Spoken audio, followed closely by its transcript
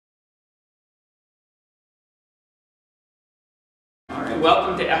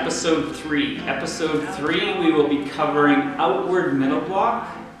welcome to episode 3. Episode 3, we will be covering outward middle block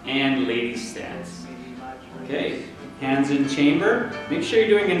and lady stance. Okay, hands in chamber. Make sure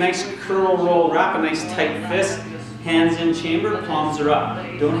you're doing a nice curl roll wrap, a nice tight fist. Hands in chamber, palms are up.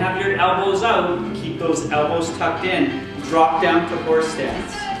 Don't have your elbows out, keep those elbows tucked in. Drop down to horse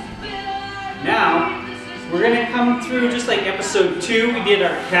stance. Now, we're going to come through just like episode 2, we did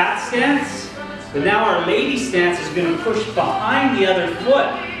our cat stance. But now our lady stance is going to push behind the other foot.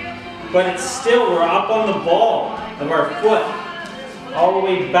 But it's still, we're up on the ball of our foot. All the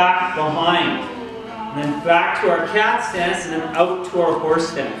way back behind. And then back to our cat stance and then out to our horse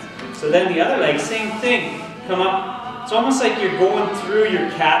stance. So then the other leg, same thing. Come up. It's almost like you're going through your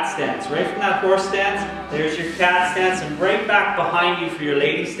cat stance. Right from that horse stance, there's your cat stance. And right back behind you for your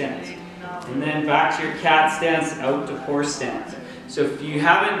lady stance. And then back to your cat stance, out to horse stance. So if you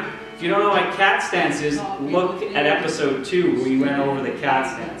don't know what cat stance is, look at episode 2 where we went over the cat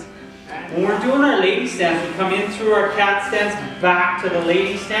stance. When we're doing our lady stance, we come in through our cat stance, back to the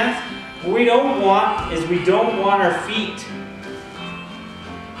lady stance. What we don't want is we don't want our feet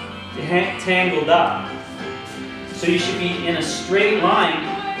tangled up. So you should be in a straight line.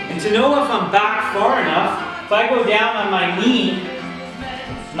 And to know if I'm back far enough, if I go down on my knee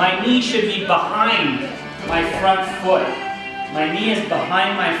should be behind my front foot. My knee is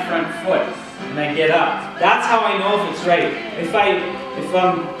behind my front foot, and I get up. That's how I know if it's right. If I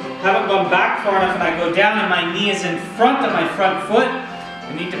haven't gone back far enough and I go down and my knee is in front of my front foot,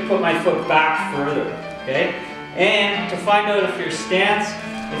 I need to put my foot back further, okay? And to find out if your stance,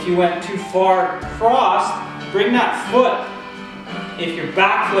 if you went too far crossed, bring that foot. If your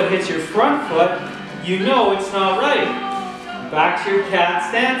back foot hits your front foot, you know it's not right. Back to your cat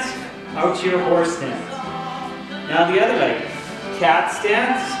stance, out to your horse stance. Now the other leg. Cat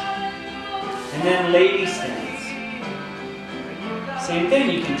stance, and then lady stance. Same thing,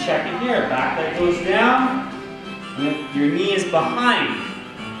 you can check it here. Back leg goes down, and your knee is behind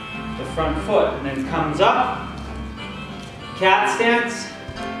the front foot, and then comes up. Cat stance,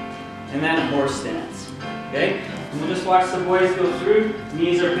 and then a horse stance. Okay? And we'll just watch the boys go through.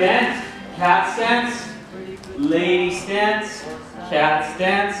 Knees are bent, cat stance, lady stance, cat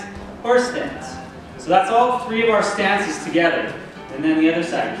stance, horse stance. So that's all 3 of our stances together. And then the other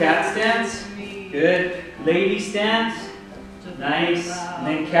side, cat stance, good, lady stance, nice, and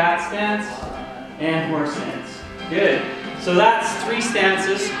then cat stance, and horse stance, good. So that's 3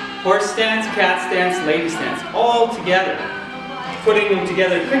 stances, horse stance, cat stance, lady stance, all together. Putting them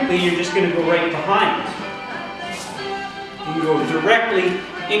together quickly, you're just going to go right behind. You can go directly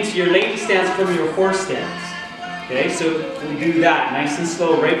into your lady stance from your horse stance. Okay, so we do that nice and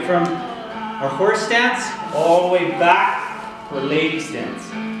slow, right from our horse stance, all the way back for lady stance.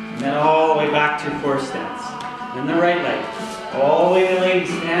 And then all the way back to horse stance. Then the right leg. All the way to lady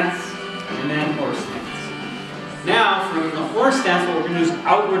stance, and then horse stance. Now, from the horse stance, what we're going to do is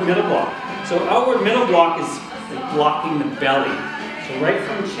outward middle block. So outward middle block is like blocking the belly. So right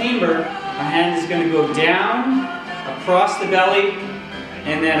from chamber, our hand is going to go down, across the belly,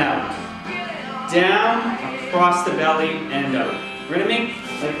 and then out. Down, across the belly, and out. We're going to make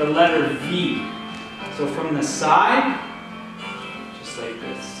like the letter V. So from the side, just like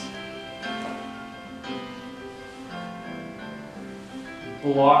this.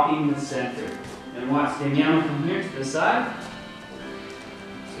 Blocking the center. And watch Daniela from here to the side.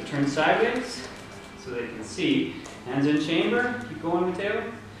 So turn sideways so they can see. Hands in chamber, keep going, Mateo.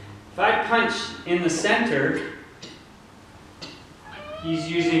 If I punch in the center, he's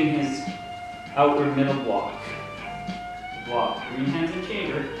using his outward middle block. Block. Green hands in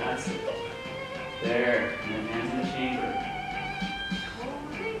chamber. That's it. There. And then hands in the chamber.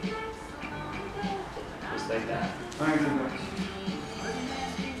 Just like that.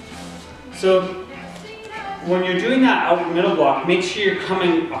 So, when you're doing that outward middle block, make sure you're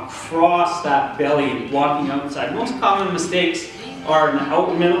coming across that belly and blocking outside. Most common mistakes are an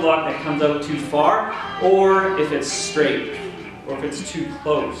outward middle block that comes out too far, or if it's straight, or if it's too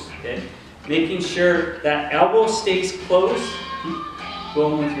close. Okay? Making sure that elbow stays close. Keep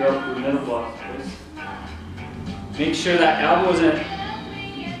going with your upward middle block, please. Make sure that elbow isn't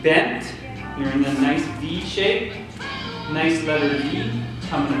bent. You're in a nice V shape. Nice letter V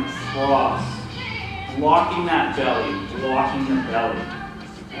coming across. Blocking that belly. Blocking the belly.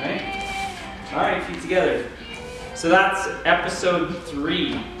 Alright? Alright, feet together. So that's episode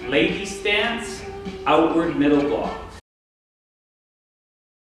 3. Lady stance, outward middle block.